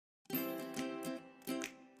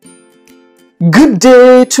Good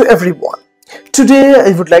day to everyone. Today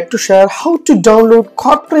I would like to share how to download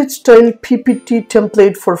Corporate Style PPT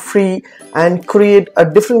Template for free and create a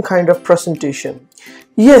different kind of presentation.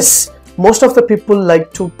 Yes, most of the people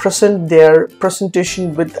like to present their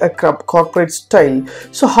presentation with a corporate style.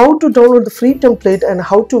 So how to download the free template and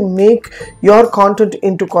how to make your content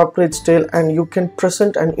into corporate style and you can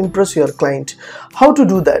present and impress your client. How to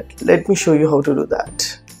do that? Let me show you how to do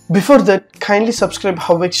that. Before that, kindly subscribe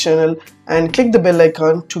HowXT channel and click the bell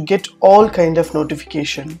icon to get all kind of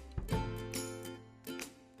notification.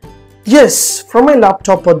 Yes, from my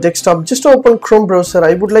laptop or desktop, just open Chrome browser.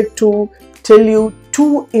 I would like to tell you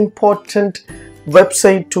two important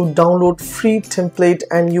websites to download free template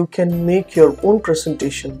and you can make your own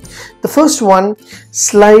presentation. The first one,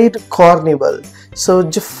 Slide Carnival. So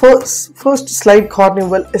the first Slide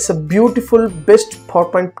Carnival is a beautiful best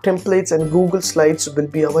PowerPoint templates and Google Slides will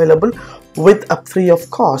be available with a free of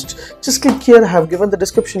cost. Just click here. I have given the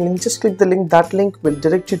description link. Just click the link. That link will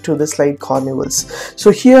direct you to the Slide Carnivals.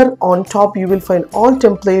 So here on top you will find all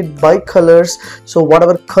template by colors. So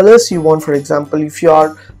whatever colors you want, for example, if you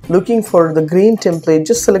are looking for the green template,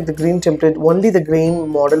 just select the green template. Only the green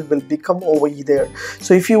model will become over there.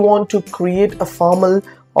 So if you want to create a formal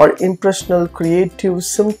or impressional, creative,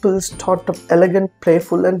 simple, startup, elegant,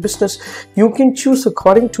 playful and business, you can choose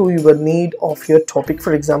according to your need of your topic.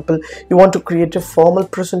 For example, you want to create a formal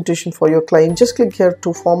presentation for your client, just click here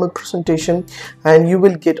to formal presentation and you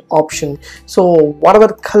will get option. So whatever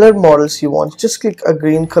color models you want, just click a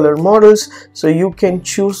green color models, so you can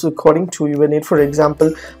choose according to your need. For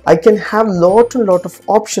example, I can have lot of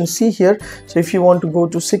options. See here. So if you want to go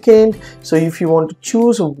to second, so if you want to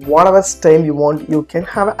choose whatever style you want, you can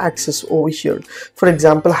have access over here. For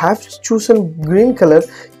example, I have chosen green color.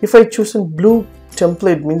 If I chosen blue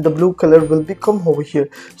template, mean the blue color will become over here.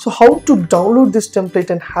 So how to download this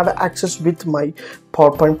template and have access with my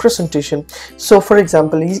PowerPoint presentation? So for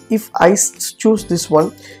example, if I choose this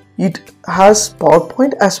one, it has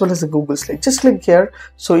PowerPoint as well as a Google Slide. Just click here,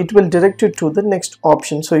 so it will direct you to the next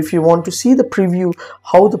option. So if you want to see the preview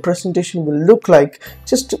how the presentation will look like,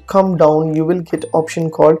 just come down, you will get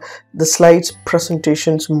option called the slides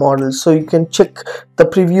presentations model. So you can check the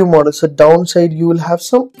preview model. So downside you will have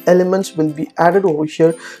some elements will be added over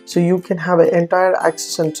here, so you can have an entire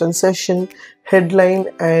access and transition, headline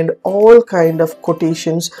and all kind of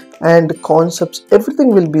quotations and concepts, everything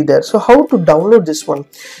will be there. So how to download this one?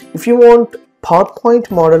 If you want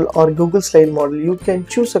PowerPoint model or Google Slide model, you can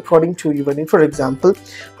choose according to your need. For example,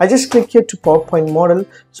 I just click here to PowerPoint model.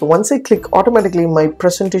 So once I click, automatically my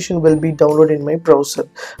presentation will be downloaded in my browser.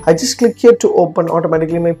 I just click here to open,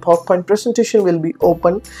 automatically my PowerPoint presentation will be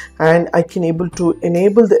open and I can able to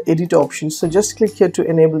enable the edit option. So just click here to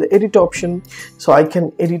enable the edit option, so I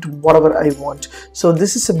can edit whatever I want. So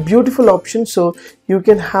this is a beautiful option, so you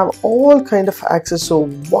can have all kind of access. So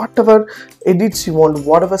whatever edits you want,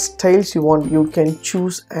 whatever styles you want, you can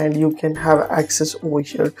choose and you can have access over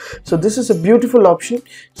here. So this is a beautiful option,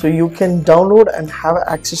 so you can download and have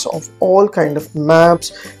access of all kind of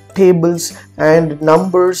maps, tables and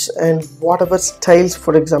numbers and whatever styles.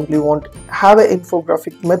 For example, you want have an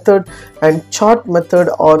infographic method and chart method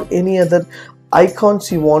or any other icons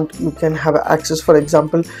you want, you can have access. For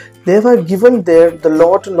example, they were given there the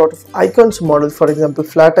lot of icons model. For example,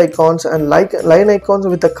 flat icons and line icons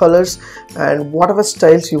with the colors and whatever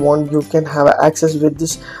styles you want, you can have access with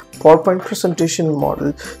this PowerPoint presentation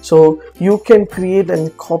model. So you can create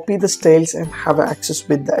and copy the styles and have access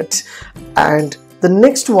with that. And the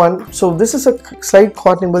next one, so this is a Slide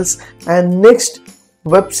Carnivals, and next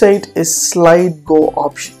website is Slide Go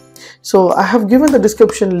option. So I have given the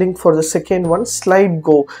description link for the second one, Slide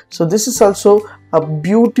Go. So this is also a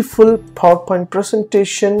beautiful PowerPoint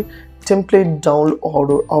presentation template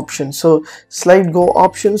download option. So Slide Go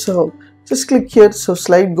option, so just click here. So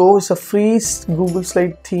Slide Go is a free Google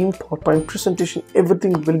Slide theme PowerPoint presentation.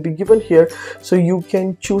 Everything will be given here, so you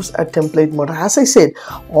can choose a template model. As I said,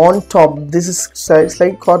 on top, this is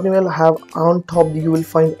Slide Carnival. Have on top you will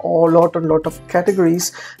find a lot of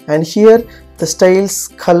categories, and here the styles,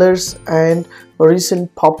 colors and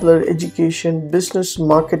recent popular education, business,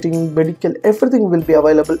 marketing, medical, everything will be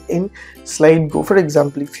available in Slide Go. For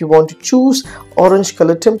example, if you want to choose orange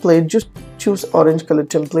color template, just choose orange color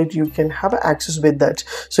template, you can have access with that.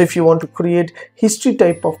 So if you want to create history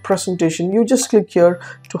type of presentation, you just click here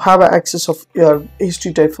to have access of your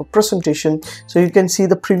history type of presentation. So you can see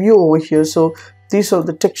the preview over here. So these are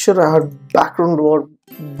the texture, I have background or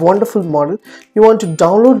wonderful model. You want to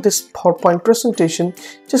download this PowerPoint presentation,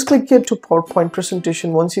 just click here to PowerPoint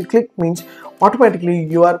presentation. Once you click means automatically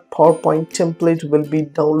your PowerPoint template will be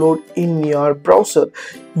downloaded in your browser.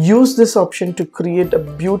 Use this option to create a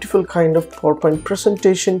beautiful kind of PowerPoint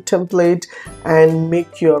presentation template and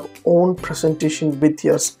make your own presentation with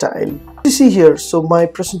your style. You see here, so my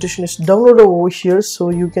presentation is downloaded over here,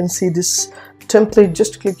 so you can see this template.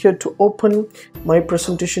 Just click here to open. My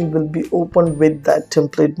presentation will be open with that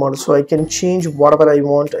template model, so I can change whatever I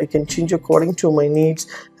want. I can change according to my needs,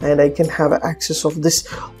 and I can have access of this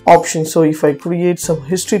option. So if I create some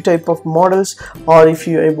history type of models, or if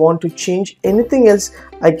I want to change anything else,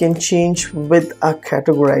 I can change with a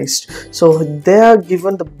categorized. So they are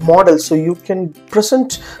given the model, so you can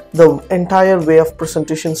present the entire way of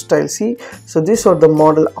presentation style. See, so these are the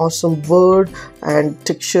model, awesome word and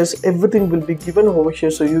textures, everything will be given over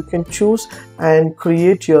here, so you can choose and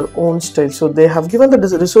create your own style. So they have given the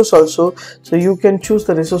resource also, so you can choose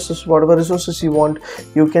the resources, whatever resources you want.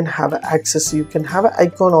 You can have access, you can have an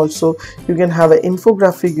icon also, you can have an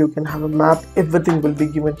infographic, you can have a map, everything will be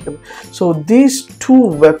given here. So these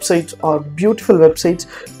two websites are beautiful websites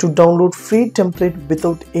to download free template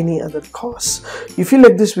without any other cost. If you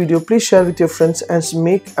like this video, please share with your friends and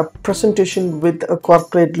make a presentation with a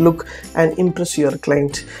corporate look and impress your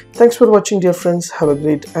client. Thanks for watching, dear friends. Have a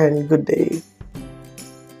great and good day.